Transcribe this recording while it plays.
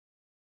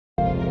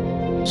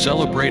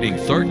celebrating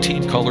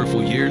 13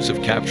 colorful years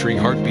of capturing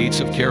heartbeats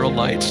of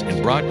Keralites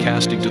and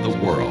broadcasting to the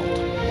world.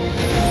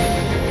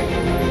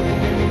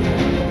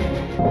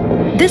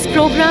 This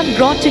program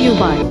brought to you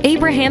by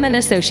Abraham and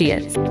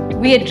Associates.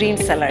 We are dream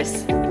sellers.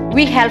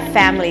 We help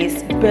families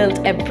build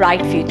a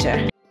bright future.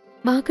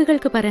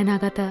 വാക്കുകൾക്ക്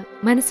പറയാനാകാത്ത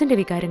മനസ്സിന്റെ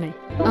വികാരങ്ങൾ.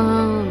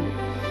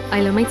 I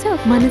love myself.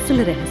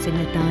 മനസ്സിലെ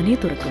രഹസ്യങ്ങൾ താനേ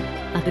തുറക്കും.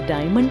 അത്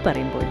diamond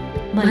പറയുമ്പോൾ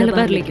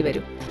മലബാറിലേക്ക്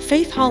വരും.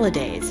 Faith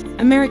Holidays,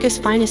 America's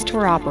finest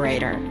tour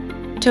operator.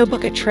 To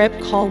book a trip,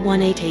 call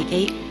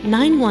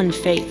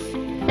 1-888-91-FAITH.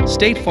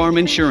 State Farm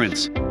Insurance,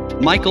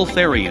 Michael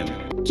Therian.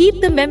 Keep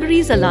the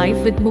memories alive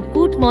with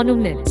Mukut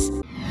Monuments.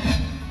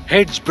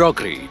 Hedge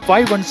Brokery,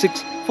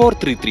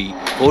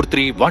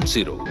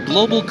 516-433-4310.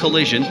 Global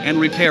Collision and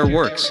Repair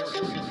Works,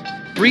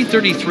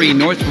 333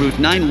 North Route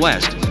 9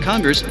 West,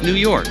 Congress, New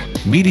York.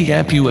 Media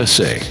App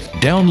USA.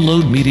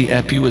 Download Media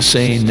App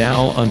USA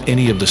now on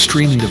any of the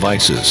streaming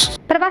devices.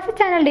 പ്രവാസി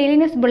channel daily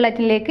news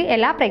ബുള്ളറ്റിനിലേക്ക്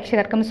എല്ലാ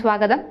പ്രേക്ഷകർക്കും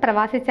സ്വാഗതം.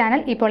 പ്രവാസി channel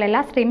ഇപ്പോൾ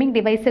എല്ലാ streaming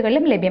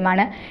ഡിവൈസുകളിലും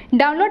ലഭ്യമാണ്.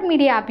 Download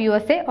media app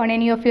USA on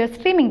any of your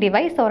streaming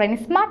device or any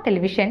smart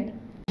television.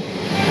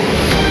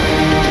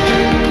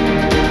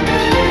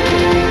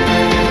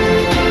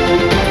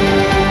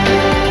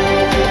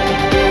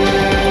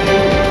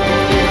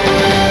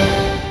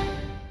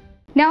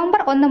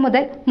 November 1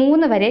 മുതൽ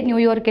 3 വരെ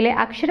ന്യൂയോർക്കിലെ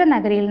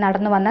അക്ഷരനഗരിയിൽ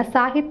നടന്നുവന്ന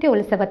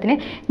സാഹിത്യോത്സവത്തിന്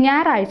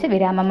ഞായറാഴ്ച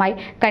വിരാമമായി.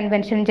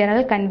 Convention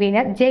general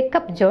convener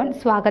Jacob John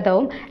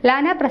സ്വാഗതവും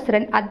ലാന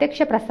പ്രസിഡന്റ് അധ്യക്ഷ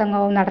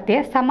പ്രസംഗവും നടത്തിയ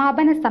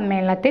സമാപന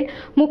സമ്മേളനത്തിൽ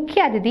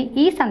മുഖ്യാതിഥി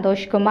ഇ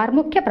സന്തോഷ് കുമാർ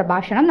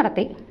മുഖ്യപ്രഭാഷണം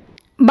നടത്തി.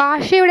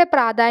 ഭാഷയുടെ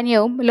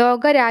പ്രാധാന്യവും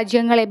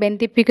ലോകരാജ്യങ്ങളെ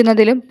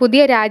ബന്ധിപ്പിക്കുന്നതിലും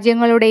പുതിയ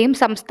രാജ്യങ്ങളുടെയും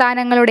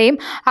സംസ്ഥാനങ്ങളുടെയും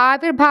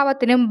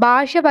ആവിർഭാവത്തിനും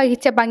ഭാഷ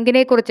വഹിച്ച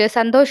പങ്കിനെക്കുറിച്ച്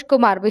സന്തോഷ്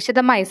കുമാർ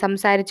വിശദമായി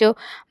സംസാരിച്ചു.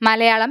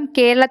 മലയാളം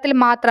കേരളത്തിൽ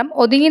മാത്രം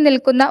ഒതുങ്ങി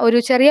നിൽക്കുന്ന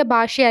ഒരു ചെറിയ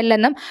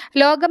ഭാഷയല്ലെന്നും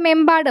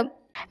ലോകമെമ്പാടും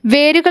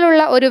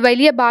വേരുകളുള്ള ഒരു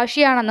വലിയ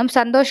ഭാഷയാണെന്നും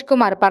സന്തോഷ്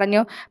കുമാർ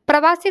പറഞ്ഞു.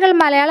 പ്രവാസികൾ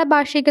മലയാള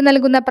ഭാഷയ്ക്ക്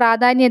നൽകുന്ന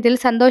പ്രാധാന്യത്തിൽ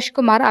സന്തോഷ്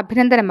കുമാർ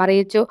അഭിനന്ദനം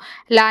അറിയിച്ചു.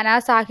 ലാന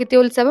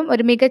സാഹിത്യോത്സവം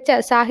ഒരു മികച്ച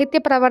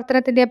സാഹിത്യ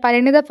പ്രവർത്തനത്തിന്റെ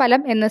പരിണിത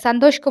ഫലം എന്ന്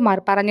സന്തോഷ് കുമാർ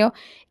പറഞ്ഞു.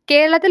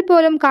 കേരളത്തിൽ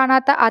പോലും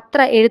കാണാത്ത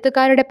അത്ര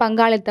എഴുത്തുകാരുടെ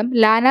പങ്കാളിത്തം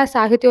ലാന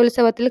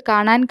സാഹിത്യോത്സവത്തിൽ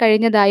കാണാൻ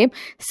കഴിഞ്ഞതായും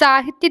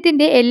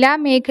സാഹിത്യത്തിന്റെ എല്ലാ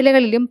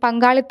മേഖലകളിലും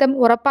പങ്കാളിത്തം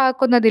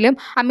ഉറപ്പാക്കുന്നതിലും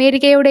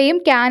അമേരിക്കയുടെയും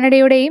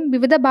കാനഡയുടെയും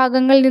വിവിധ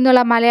ഭാഗങ്ങളിൽ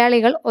നിന്നുള്ള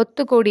മലയാളികൾ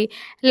ഒത്തുകൂടി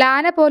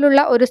ലാന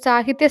പോലുള്ള ഒരു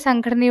സാഹിത്യ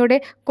സംഘടനയുടെ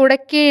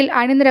കുടക്കീഴിൽ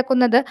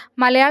അണിനിരക്കുന്നത്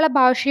മലയാള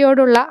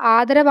ഭാഷയോടുള്ള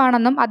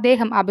ആദരവാണെന്നും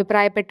അദ്ദേഹം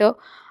അഭിപ്രായപ്പെട്ടു.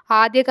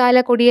 ആദ്യകാല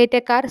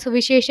കുടിയേറ്റക്കാർ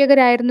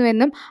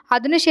സുവിശേഷകരായിരുന്നുവെന്നും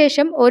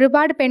അതിനുശേഷം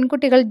ഒരുപാട്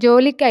പെൺകുട്ടികൾ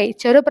ജോലിക്കായി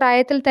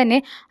ചെറുപ്രായത്തിൽ തന്നെ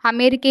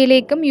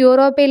അമേരിക്കയിലേക്കും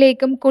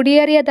യൂറോപ്പിലേക്കും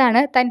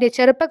കുടിയേറിയതാണ് തന്റെ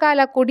ചെറുപ്പകാല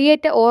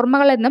കുടിയേറ്റ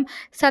ഓർമ്മകളെന്നും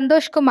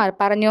സന്തോഷ് കുമാർ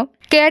പറഞ്ഞു.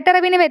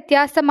 കേട്ടറിവിന്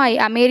വ്യത്യാസമായി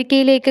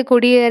അമേരിക്കയിലേക്ക്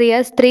കുടിയേറിയ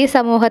സ്ത്രീ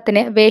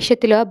സമൂഹത്തിന്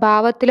വേഷത്തിലോ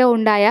ഭാവത്തിലോ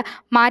ഉണ്ടായ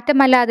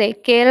മാറ്റമല്ലാതെ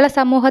കേരള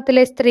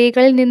സമൂഹത്തിലെ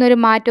സ്ത്രീകളിൽ നിന്നൊരു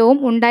മാറ്റവും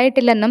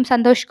ഉണ്ടായിട്ടില്ലെന്നും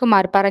സന്തോഷ്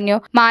കുമാർ പറഞ്ഞു.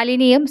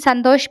 മാലിനിയും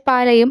സന്തോഷ്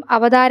പാലയും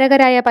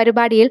അവതാരകരായ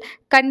പരിപാടിയിൽ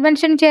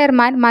convention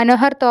chairman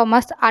Manohar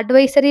Thomas,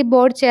 advisory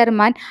board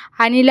chairman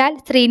Anilal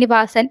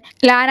Sreenivasan,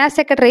 ലാന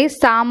സെക്രട്ടറി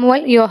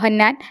സാമുവൽ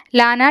യോഹന്നാൻ,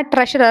 ലാന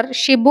ട്രഷറർ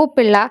ഷിബു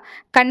പിള്ള,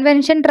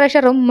 കൺവെൻഷൻ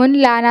ട്രഷററും മുൻ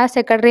ലാന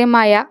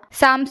സെക്രട്ടറിയുമായ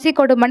സാംസി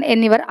കൊടുമൺ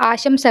എന്നിവർ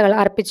ആശംസകൾ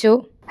അർപ്പിച്ചു.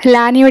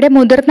 ലാനയുടെ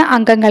മുതിർന്ന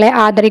അംഗങ്ങളെ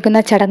ആദരിക്കുന്ന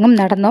ചടങ്ങും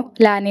നടന്നു.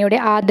 ലാനയുടെ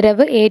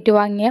ആദരവ്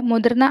ഏറ്റുവാങ്ങിയ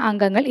മുതിർന്ന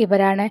അംഗങ്ങൾ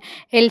ഇവരാണ്: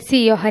 LC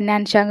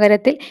യോഹന്നാൻ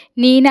ശങ്കരത്തിൽ,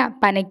 Neena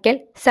Panackal,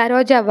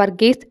 Saroja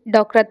Varghese,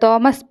 doctor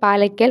Thomas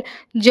Palakkal,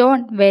 John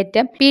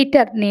വേറ്റം,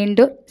 Peter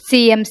Neendoor,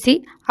 CMC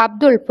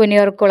Abdul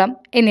പുനിയൂർക്കുളം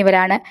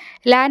എന്നിവരാണ്.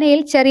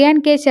 ലാനയിൽ ചെറിയാൻ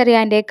കെ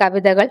ചെറിയാന്റെ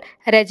കവിതകൾ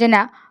രചന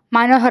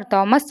മനോഹർ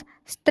തോമസ്.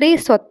 സ്ത്രീ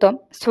സ്വത്വം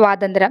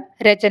സ്വാതന്ത്ര്യം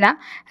രചന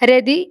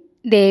രതി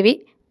ദേവി.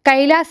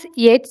 Kailas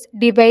Yeats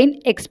divine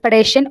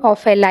എക്സ്പെഡേഷൻ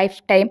of A life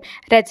time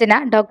Rachana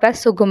doctor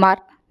Sukumar,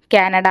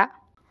 Canada.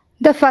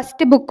 The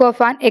first book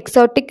of an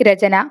exotic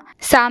രചന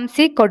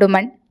സാംസി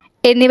കൊടുമൺ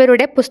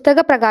എന്നിവരുടെ പുസ്തക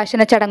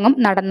പ്രകാശന ചടങ്ങും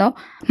നടന്നു.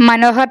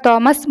 മനോഹർ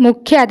തോമസ്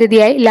മുഖ്യ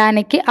അതിഥിയായി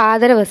ലാനയ്ക്ക്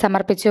ആദരവ്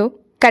സമർപ്പിച്ചു.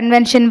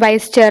 കൺവെൻഷൻ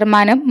വൈസ്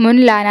ചെയർമാനും മുൻ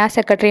ലാന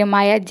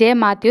സെക്രട്ടറിയുമായ ജെ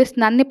മാത്യൂസ്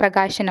നന്ദി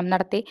പ്രകാശനം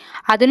നടത്തി.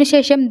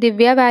 അതിനുശേഷം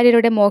ദിവ്യ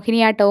വാര്യരുടെ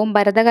മോഹിനിയാട്ടവും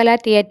ഭരതകലാ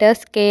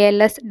തിയേറ്റേഴ്സ്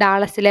KLS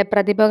ഡാളസിലെ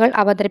പ്രതിഭകൾ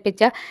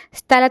അവതരിപ്പിച്ച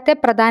സ്ഥലത്തെ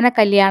പ്രധാന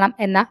കല്യാണം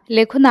എന്ന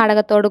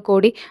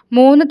ലഘുനാടകത്തോടുകൂടി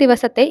 3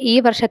 ദിവസത്തെ ഈ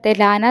വർഷത്തെ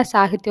ലാന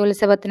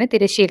സാഹിത്യോത്സവത്തിന്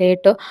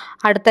തിരശ്ശീലയിട്ടു.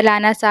 അടുത്ത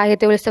ലാന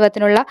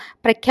സാഹിത്യോത്സവത്തിനുള്ള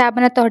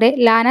പ്രഖ്യാപനത്തോടെ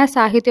ലാന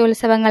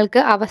സാഹിത്യോത്സവങ്ങൾക്ക്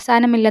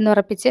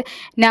അവസാനമില്ലെന്നുറപ്പിച്ച്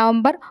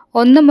നവംബർ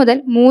 1 മുതൽ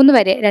 3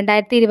 വരെ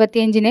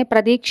 2025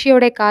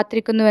 പ്രതീക്ഷയോടെ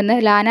കാത്തിരിക്കുന്നുവെന്ന്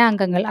ലാന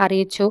അംഗങ്ങൾ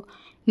അറിയിച്ചു.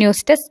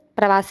 ന്യൂസ് ഡെസ്ക്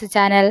പ്രവാസി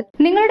ചാനൽ.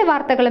 നിങ്ങളുടെ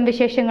വാർത്തകളും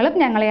വിശേഷങ്ങളും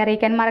ഞങ്ങളെ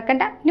അറിയിക്കാൻ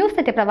മറക്കണ്ട.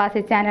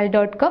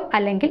 news@pravasichannel.com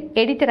അല്ലെങ്കിൽ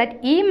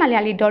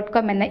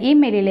editor@eMalayali.com എന്ന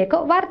ഇമെയിലിലേക്ക്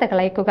വാർത്തകൾ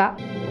അയക്കുക.